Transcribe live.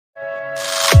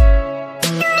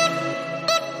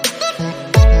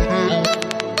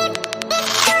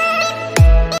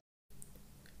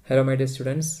Hello my dear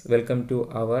students, welcome to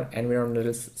our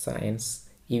environmental science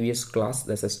EVS class.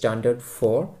 That's a standard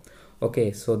 4.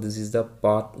 Okay, so this is the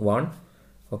part 1.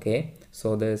 Okay,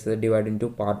 so there's a divide into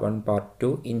part 1, part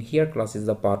 2. In here class is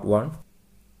the part 1.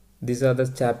 These are the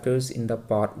chapters in the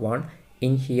part 1.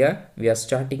 In here we are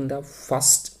starting the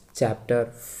first chapter,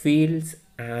 fields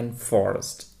and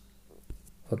forest.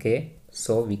 Okay,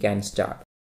 so we can start.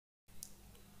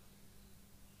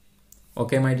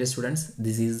 Okay my dear students,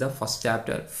 this is the first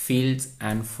chapter, fields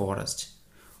and forest.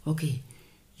 Okay,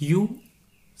 you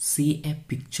see a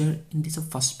picture in this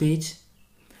first page.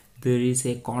 There is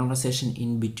a conversation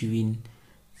in between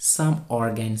some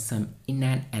organism in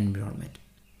an environment.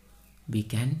 We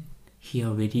can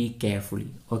hear very carefully.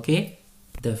 Okay,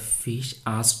 the fish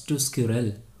asked to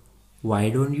squirrel, "Why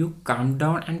don't you come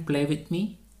down and play with me?"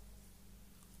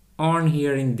 On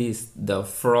hearing this, the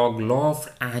frog laughed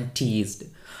and teased.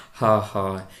 Ha ha,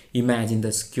 imagine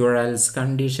the squirrel's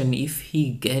condition if he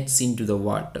gets into the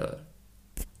water.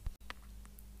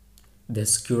 The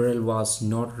squirrel was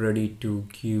not ready to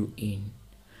give in,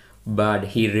 but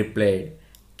he replied,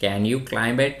 "Can you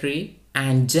climb a tree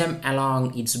and jump along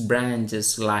its branches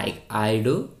like I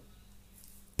do?"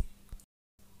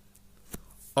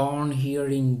 On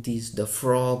hearing this, the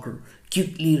frog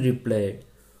quickly replied,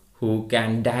 "Who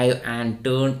can dive and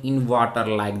turn in water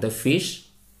like the fish?"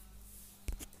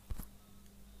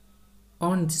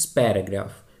 On this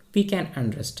paragraph, we can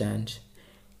understand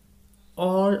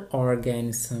all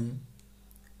organisms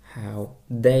have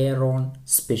their own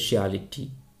speciality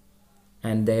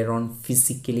and their own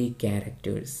physically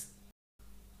characters.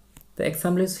 The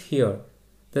example is here.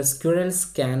 The squirrels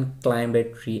can climb a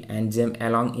tree and jump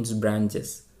along its branches.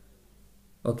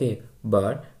 Okay,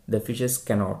 but the fishes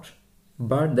cannot.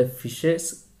 But the fishes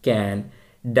can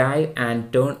dive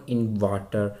and turn in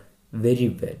water very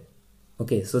well.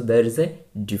 Okay, so there is a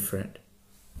difference.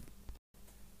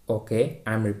 Okay,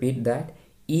 I'm repeat that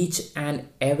each and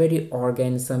every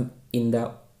organism in the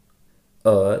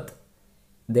earth,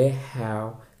 they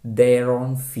have their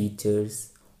own features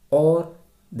or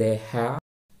they have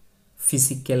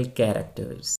physical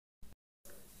characters.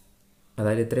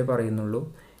 അതായത് ഇത്രേ പറയുന്നുള്ളൂ,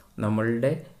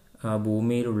 നമ്മളുടെ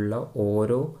ഭൂമിയിലുള്ള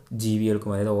ഓരോ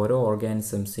ജീവികൾക്കും, അതായത് ഓരോ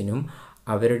ഓർഗാനിസംസിനും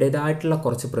അവരുടേതായിട്ടുള്ള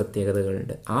കുറച്ച്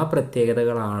പ്രത്യേകതകളുണ്ട്. ആ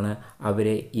പ്രത്യേകതകളാണ്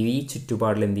അവരെ ഈ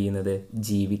ചുറ്റുപാടിൽ എന്ത് ചെയ്യുന്നത്,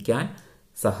 ജീവിക്കാൻ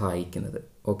സഹായിക്കുന്നത്.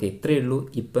 ഓക്കെ, ഇത്രയേ ഉള്ളൂ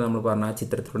ഇപ്പോൾ നമ്മൾ പറഞ്ഞ ആ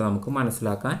ചിത്രത്തിലൂടെ നമുക്ക്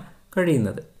മനസ്സിലാക്കാൻ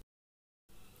കഴിയുന്നത്.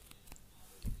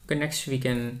 Okay, next we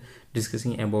can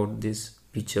discussing about this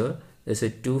picture. There's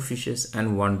a 2 fishes and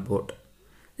 1 boat.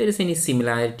 There is any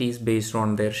similarities based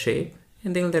on their shape?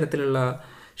 എന്തെങ്കിലും തരത്തിലുള്ള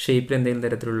ഷേപ്പിൽ എന്തെങ്കിലും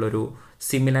തരത്തിലുള്ളൊരു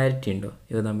സിമിലാരിറ്റി ഉണ്ടോ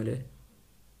ഇവ തമ്മിൽ?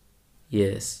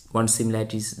 Yes, one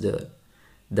similarity is there.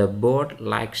 The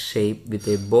boat-like shape with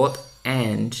a both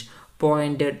ends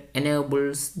pointed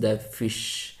enables the fish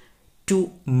to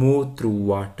move through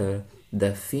water.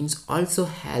 The fins also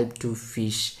help to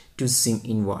fish to swim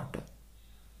in water.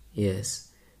 Yes,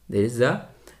 there is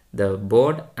the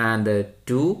boat and the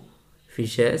 2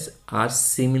 fishes are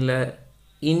similar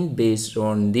in based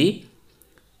on the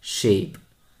shape.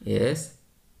 Yes.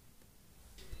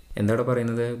 എന്താണ്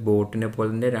പറയുന്നത്, ബോട്ടിനെ പോലെ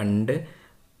തന്നെ 2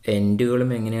 എൻഡുകളും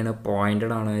എങ്ങനെയാണ്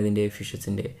pointed ആണ് ഇതിൻ്റെ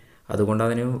ഫിഷസിൻ്റെ, അതുകൊണ്ട്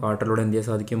അതിന് വാട്ടറിലൂടെ എന്ത് ചെയ്യാൻ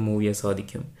സാധിക്കും, മൂവ് ചെയ്യാൻ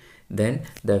സാധിക്കും. Then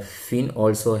the fin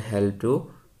also help to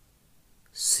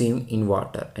swim in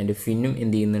water. അതിൻ്റെ ഫിന്നും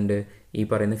എന്ത് ചെയ്യുന്നുണ്ട്, ഈ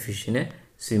പറയുന്ന ഫിഷിനെ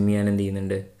സ്വിം ചെയ്യാൻ എന്ത്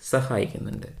ചെയ്യുന്നുണ്ട്,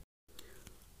 സഹായിക്കുന്നുണ്ട്.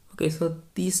 Okay, so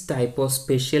these type of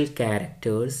special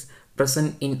characters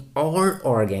present in all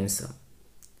organism.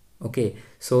 Okay,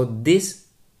 so these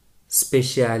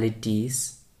specialities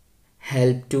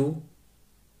help to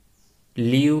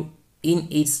live in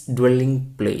its dwelling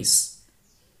place.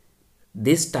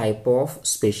 This type of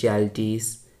specialities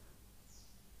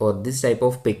or this type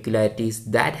of peculiarities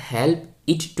that help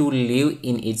it to live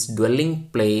in its dwelling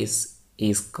place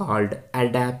is called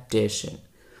adaptation.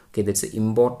 Okay, that's an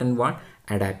important one,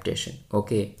 adaptation.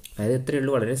 Okay, അതായത് ഇത്രയേ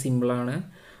ഉള്ളൂ, വളരെ സിമ്പിളാണ്.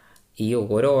 ഈ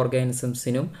ഓരോ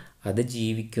ഓർഗാനിസംസിനും അത്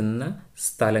ജീവിക്കുന്ന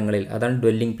സ്ഥലങ്ങളിൽ, അതാണ്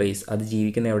ഡ്വെല്ലിംഗ് പ്ലേസ്. അത്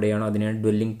ജീവിക്കുന്ന എവിടെയാണോ അതിനാണ്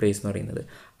ഡ്വെല്ലിംഗ് പ്ലേസ് എന്ന് പറയുന്നത്.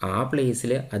 ആ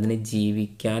പ്ലേസിൽ അതിന്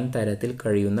ജീവിക്കാൻ തരത്തിൽ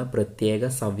കഴിയുന്ന പ്രത്യേക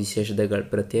സവിശേഷതകൾ,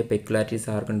 പ്രത്യേക പെക്യുലാരിറ്റീസ്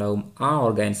ആർക്കുണ്ടാവും, ആ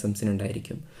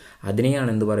ഓർഗാനിസംസിനുണ്ടായിരിക്കും. അതിനെയാണ്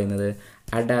എന്ത് പറയുന്നത്,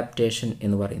 അഡാപ്റ്റേഷൻ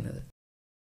എന്ന് പറയുന്നത്.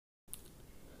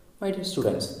 My dear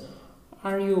students,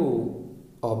 are you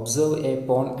observe a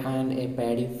pond and a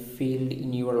paddy field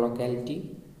in your locality?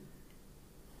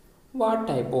 What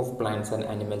type of plants and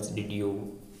animals did you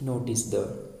notice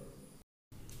there?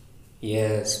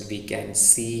 Yes, we can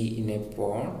see in a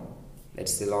pond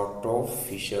that's a lot of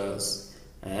fishes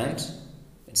and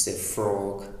it's a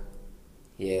frog.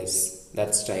 Yes,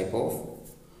 that's type of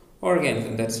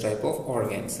organism, that's type of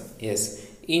organism. Yes,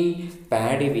 in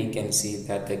paddy we can see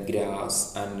that the grass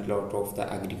and lot of the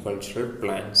agricultural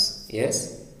plants. Yes,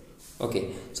 okay.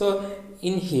 So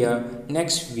in here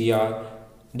next we are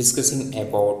discussing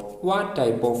about what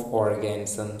type of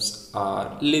organisms are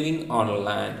living on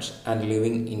land and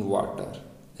living in water.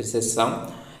 This is some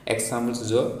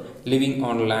examples of living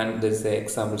on land. This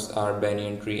examples are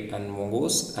banyan tree and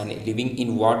mongoose, and living in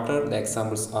water the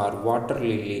examples are water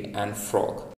lily and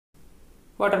frog.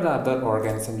 What are the other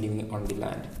organisms living on the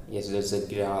land? Yes, there's a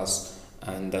grass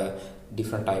and the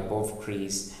different type of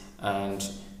trees, and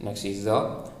next is the,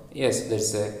 yes,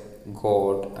 there's a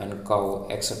goat and cow,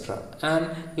 etc. And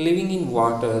living in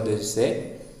water there's a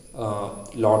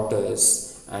lotus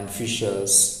and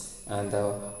fishes and the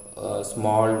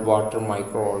small water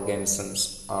microorganisms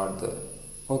are there.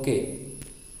 Okay,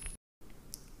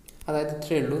 അതായത്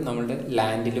ഇത്രയേ ഉള്ളൂ നമ്മളുടെ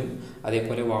ലാൻഡിലും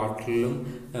അതേപോലെ വാട്ടറിലും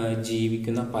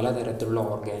ജീവിക്കുന്ന പലതരത്തിലുള്ള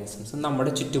organisms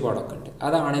നമ്മുടെ ചുറ്റുപാടൊക്കെ ഉണ്ട്.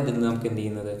 അതാണ് ഇതിൽ നിന്ന് നമുക്ക് എന്ത്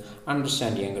ചെയ്യുന്നത്,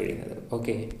 അണ്ടർസ്റ്റാൻഡ് ചെയ്യാൻ കഴിയുന്നത്.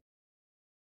 Okay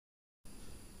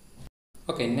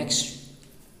okay next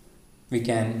we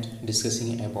can discussing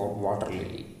about water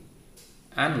lily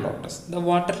and lotus. The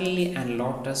water lily and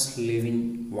lotus live in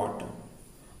water.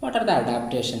 What are the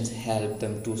adaptations help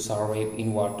them to survive in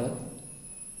water?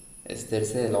 Yes,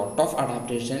 there's a lot of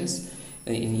adaptations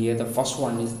in here. The first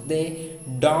one is they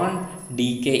don't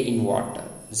decay in water.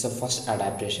 This is the first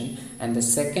adaptation, and the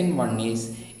second one is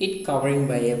it covering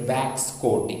by a wax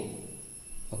coating.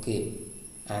 Okay,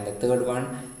 and the third one,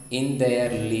 in their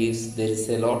leaves there is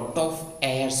a lot of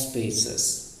air spaces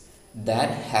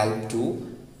that help to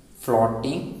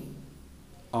floating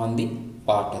on the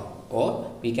water, or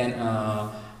we can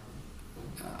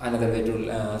another way to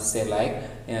say like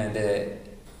the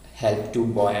help to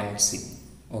buoyancy.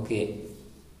 Okay,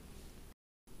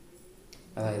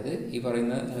 അതായത് ഈ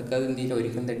പറയുന്ന അത് എന്തെങ്കിലും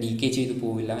ഒരിക്കലും decay ചെയ്ത്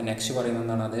പോവില്ല. Next പറയുന്നത്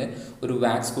എന്താണ്, അത് ഒരു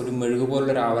വാക്സ്, ഒരു മെഴുകു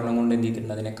പോലുള്ളൊരു ആവരണം കൊണ്ട് എന്ത്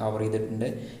ചെയ്തിട്ടുണ്ട്, അതിനെ കവർ ചെയ്തിട്ടുണ്ട്.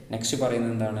 നെക്സ്റ്റ്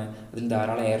പറയുന്നത് എന്താണ്, അതിൽ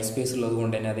ധാരാളം എയർ സ്പേസ് ഉള്ളത്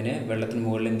കൊണ്ട് തന്നെ അതിന് വെള്ളത്തിന്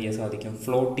മുകളിൽ എന്ത് ചെയ്യാൻ സാധിക്കും,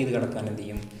 ഫ്ലോട്ട് ചെയ്ത് കിടക്കാൻ എന്ത്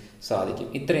ചെയ്യും സാധിക്കും.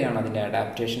 ഇത്രയാണ് അതിൻ്റെ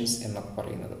അഡാപ്റ്റേഷൻസ് എന്നൊക്കെ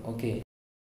പറയുന്നത്. Okay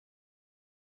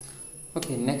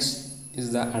okay next is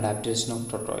the adaptation of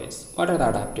tortoise. What are the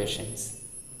adaptations?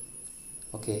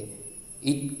 Okay,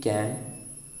 it can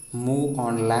move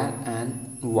on land and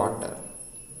water.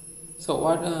 So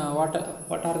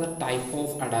what are the type of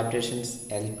adaptations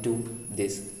help to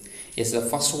this? Yes, the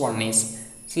first one is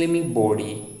slimy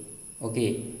body.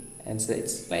 Okay, and so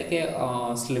it's like a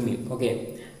slimy. Okay,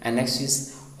 and next is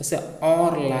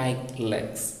oar like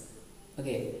legs.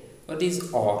 Okay, what is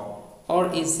oar? Oar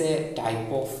is a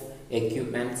type of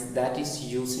equipment that is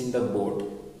used in the boat,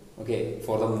 okay,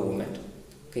 for the movement.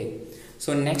 Okay, so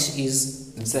next is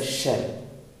the shell.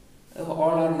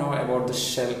 All are know about the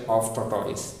shell of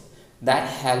tortoise that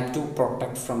help to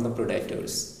protect from the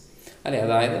predators. അല്ലേ,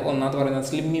 അതായത് ഒന്നാമത് പറയുന്നത്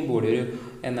slimy body, ഒരു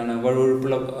എന്താണ്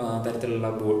വഴുവഴുപ്പുള്ള തരത്തിലുള്ള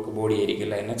body ആയിരിക്കും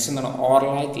അല്ലേ. Next എന്താണ് ഓർ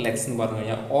ലൈക്ക് ലെഗ്സ് എന്ന് പറഞ്ഞു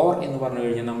കഴിഞ്ഞാൽ, ഓർ എന്ന് പറഞ്ഞു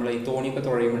കഴിഞ്ഞാൽ നമ്മൾ ഈ തോണിയൊക്കെ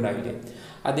തുഴയുമുണ്ടാവില്ലേ,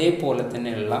 അതേപോലെ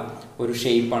തന്നെയുള്ള ഒരു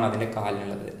ഷേപ്പാണ് അതിൻ്റെ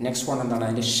കാലിനുള്ളത്. നെക്സ്റ്റ് വൺ എന്താണ്,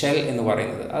 അതിൻ്റെ ഷെൽ എന്ന്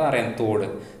പറയുന്നത്, അതറിയാം, തോട്,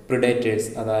 പ്രിഡേറ്റേഴ്സ്,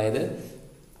 അതായത്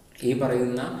ഈ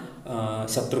പറയുന്ന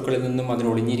ശത്രുക്കളിൽ നിന്നും അതിന്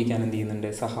ഒളിഞ്ഞിരിക്കാൻ എന്ത് ചെയ്യുന്നുണ്ട്,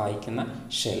 സഹായിക്കുന്ന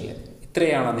ഷെല്ല്.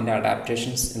 ഇത്രയാണ് അതിൻ്റെ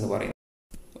അഡാപ്റ്റേഷൻസ് എന്ന് പറയുന്നത്.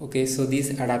 Okay, so these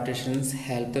adaptations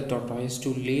help the tortoise to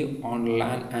live on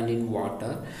land and in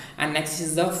water. And next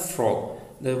is the frog.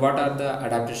 What are the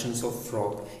adaptations of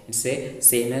frog? It's a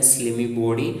same as slimy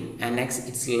body, and next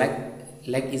it's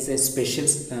like is a special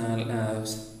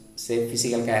say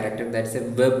physical character, that's a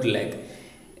webbed leg,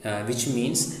 which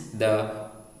means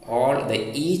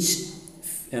each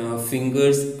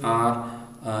fingers are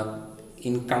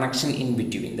in connection in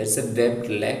between. That's a webbed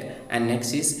leg. And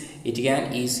next is it can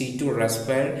easy to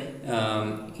respire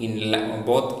in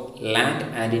both land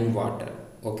and in water.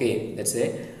 Okay, that's a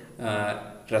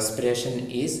respiration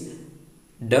is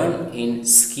done in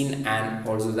skin and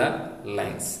also the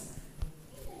lungs.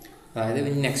 അതായത്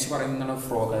പിന്നെ next പറയുന്നതാണ്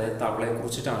frog, അതായത് തവളയെ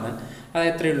കുറിച്ചിട്ടാണ്. അത്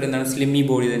എത്രയേ ഉള്ളൂ, എന്താണ് slimy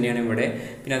body തന്നെയാണ് ഇവിടെ.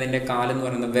 പിന്നെ അതിൻ്റെ കാലെന്ന്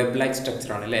പറയുന്നത് വെബ് ലൈക്ക്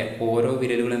സ്ട്രക്ചറാണ് അല്ലേ. ഓരോ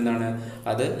വിരലുകൾ എന്താണ്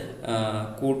അത്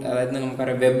അതായത്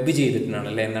നമുക്കറിയാം വെബ് ചെയ്തിട്ടാണ്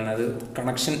അല്ലേ, എന്താണ് അത്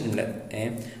കണക്ഷൻ ഉണ്ട്.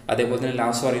 അതേപോലെ തന്നെ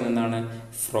ലാസ്റ്റ് പറയുന്നത് എന്താണ്,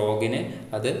 ഫ്രോഗിന്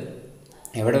അത്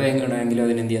എവിടെ വേണമെങ്കിലും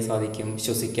അതിന് എന്ത് ചെയ്യാൻ സാധിക്കും,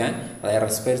 ശ്വസിക്കാൻ, അതായത്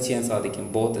റെസ്പയർ ചെയ്യാൻ സാധിക്കും,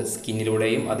 ബോത്ത്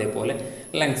സ്കിന്നിലൂടെയും അതേപോലെ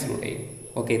ലങ്സിലൂടെയും.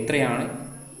 ഓക്കെ, ഇത്രയാണ്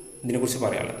ഇതിനെക്കുറിച്ച്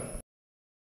പറയാനുള്ളത്.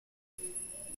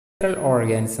 Several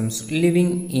organisms living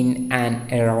in and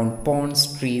around ponds,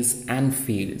 trees and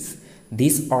fields.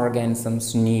 These organisms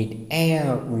need air,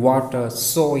 water,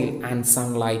 soil and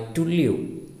sunlight to live.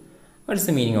 What is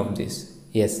the meaning of this?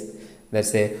 Yes,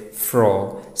 there's a frog,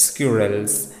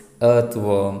 squirrels,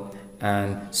 earthworm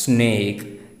and snake,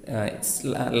 it's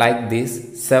like this,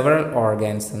 several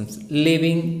organisms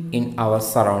living in our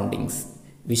surroundings,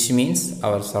 which means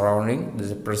our surrounding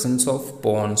there's a presence of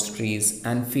ponds, trees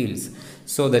and fields.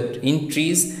 So that in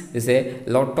trees there's a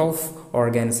lot of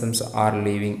organisms are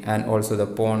living, and also the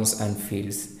ponds and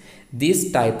fields. This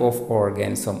type of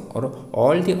organism, or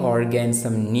all the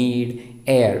organism, need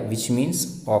air, which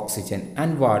means oxygen,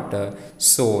 and water,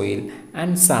 soil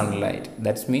and sunlight.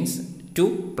 That means to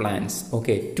plants,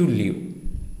 okay, to live.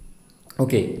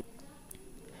 Okay,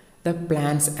 the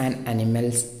plants and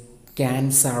animals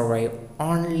can survive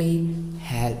only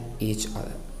help each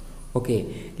other. Okay,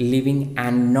 living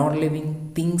and non-living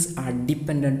things are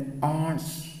dependent on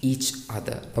each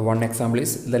other. The one example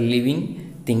is the living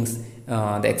things.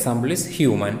 The example is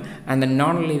human, and the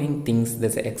non-living things. The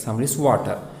example is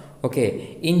water. Okay,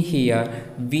 in here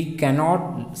we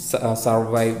cannot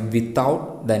survive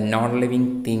without the non-living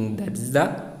thing, that is the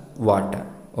water.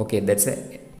 Okay, that's a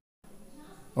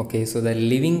okay, so the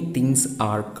living things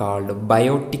are called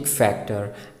biotic factor,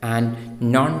 and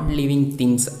non-living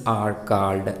things are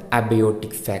called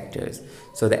abiotic factors.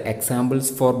 So the examples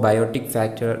for biotic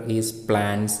factor is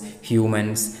plants,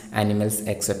 humans, animals,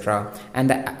 etc. And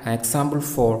the example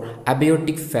for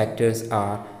abiotic factors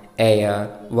are air,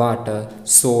 water,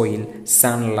 soil,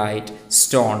 sunlight,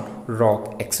 stone, rock,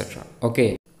 etc. Okay.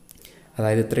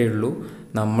 അതായത് ഇത്രയേ ഉള്ളൂ.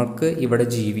 നമ്മൾക്ക് ഇവിടെ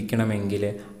ജീവിക്കണമെങ്കിൽ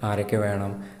ആരൊക്കെ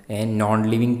വേണം? Non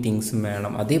living തിങ്സും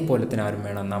വേണം, അതേപോലെ തന്നെ ആരും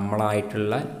വേണം?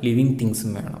 നമ്മളായിട്ടുള്ള ലിവിങ്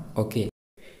തിങ്സും വേണം. ഓക്കെ,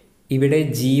 ഇവിടെ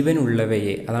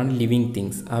ജീവനുള്ളവയെ, അതാണ് ലിവിങ്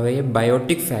തിങ്സ്, അവയെ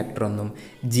ബയോട്ടിക് ഫാക്ടർ എന്നും,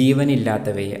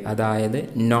 ജീവനില്ലാത്തവയെ, അതായത്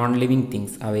നോൺ ലിവിങ്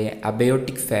തിങ്സ്, അവയെ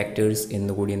അബയോട്ടിക് ഫാക്ടേഴ്സ്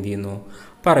എന്നുകൂടി എന്ത് ചെയ്യുന്നു,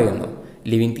 പറയുന്നു.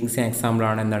 ലിവിങ് തിങ്സിന്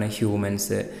എക്സാമ്പിളാണ് എന്താണ്?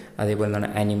 ഹ്യൂമൻസ്, അതേപോലെ എന്താണ്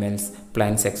animals,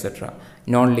 plants etcetera.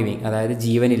 Non living അതായത്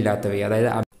ജീവനില്ലാത്തവയെ,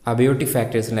 അതായത് അബയോട്ടിക്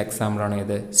ഫാക്ടേഴ്സിൻ്റെ എക്സാമ്പിളാണ്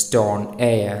ഏത്? Stone,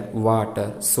 air, water,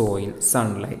 soil,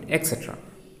 sunlight etcetera.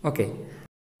 Okay,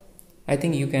 I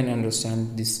think you can understand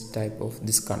this type of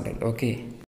this content. Okay,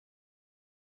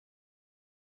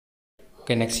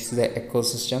 next is the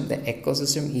ecosystem. The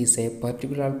ecosystem is a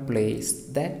particular place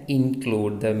that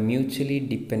include the mutually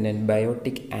dependent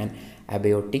biotic and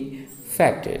abiotic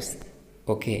factors.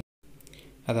 Okay,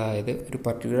 അതായത് ഒരു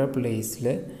particular പ്ലേസിൽ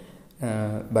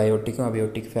ബയോട്ടിക്കും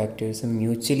abiotic ഫാക്ടേഴ്സും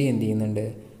mutually എന്ത് ചെയ്യുന്നുണ്ട്,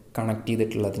 connect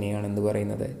ചെയ്തിട്ടുള്ളതിനെയാണ് എന്ത്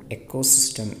പറയുന്നത്?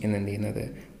 Ecosystem എന്ന് എന്ത് ചെയ്യുന്നത്,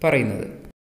 പറയുന്നത്.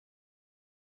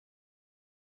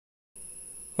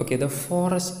 Okay, the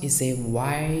forest is a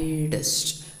widest,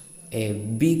 a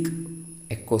big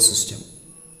ecosystem.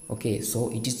 Okay, so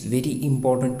it is very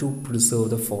important to preserve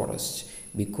the forest,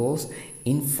 because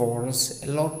in forest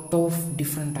a lot of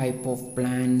different type of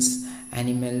plants,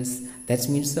 animals, that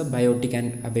means the biotic and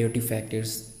abiotic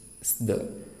factors is there.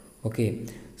 Okay,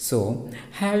 so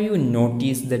have you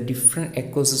noticed the different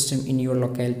ecosystem in your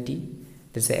locality?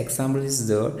 That's the example is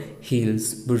there: hills,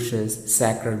 bushes,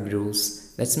 sacred groves,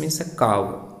 that means a cow.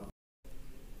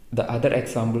 The other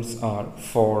examples are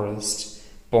forest,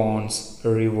 ponds,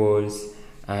 rivers,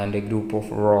 and a group of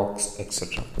rocks,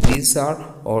 etc. These are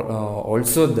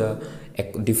also the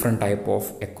different type of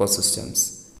ecosystems.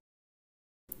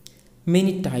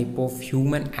 Many type of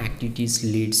human activities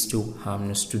leads to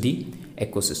harmness to the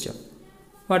ecosystem.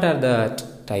 What are the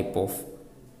type of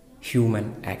human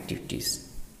activities?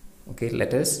 Okay,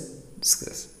 let us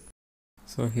discuss.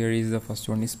 So here is the first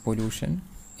one is pollution.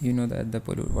 You know that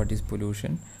what is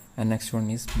pollution. And next one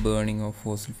is burning of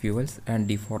fossil fuels and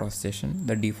deforestation.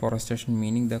 The deforestation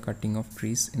meaning the cutting of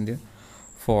trees in the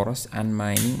forest, and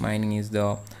mining is the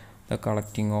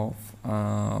collecting of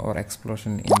or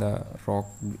explosion in the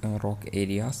rock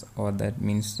areas, or that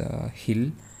means hill.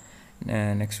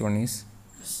 Next one is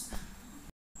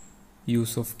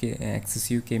use of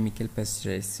excessive chemical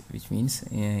pesticides, which means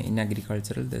in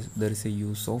agricultural there is a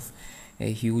use of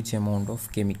a huge amount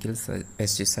of chemical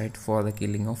pesticide for the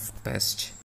killing of pest.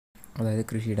 അതായത്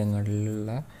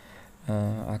കൃഷിയിടങ്ങളിലുള്ള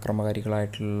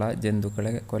ആക്രമകാരികളായിട്ടുള്ള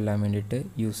ജന്തുക്കളെ കൊല്ലാൻ വേണ്ടിയിട്ട്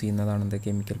use ചെയ്യുന്നതാണ് the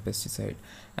chemical pesticide.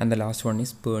 And the last one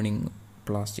is burning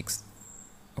plastics.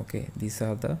 Okay, these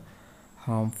are the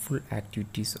harmful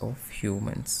activities of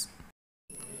humans.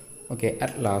 Okay,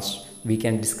 at last we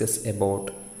can discuss about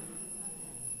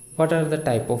what are the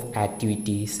type of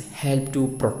activities help to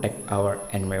protect our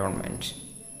environment.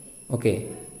 Okay,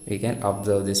 we can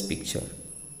observe this picture.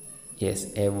 Yes,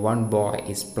 one boy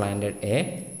is planted a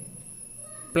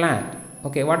plant.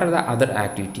 Okay, what are the other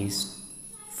activities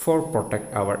for protect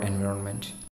our environment?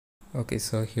 Okay,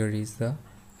 so here is the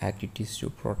activities to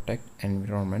protect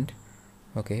environment.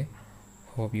 Okay,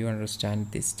 hope you understand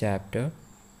this chapter.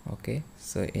 Okay,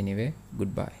 so anyway,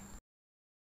 goodbye.